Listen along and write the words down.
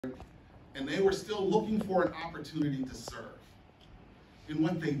and they were still looking for an opportunity to serve. And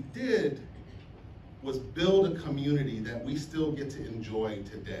what they did was build a community that we still get to enjoy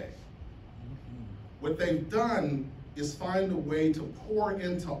today. What they've done is find a way to pour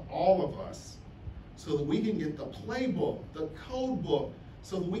into all of us so that we can get the playbook, the code book,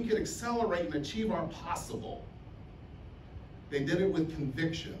 so that we can accelerate and achieve our possible. They did it with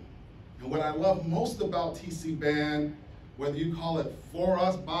conviction. And what I love most about TC BANDD, whether you call it for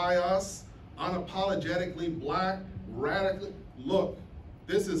us, by us, unapologetically black, radically, look,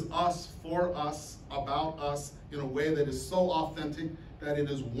 this is us, for us, about us, in a way that is so authentic that it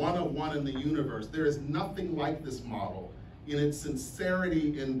is one of one in the universe. There is nothing like this model in its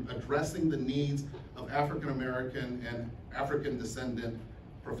sincerity in addressing the needs of African American and African descendant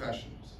professionals.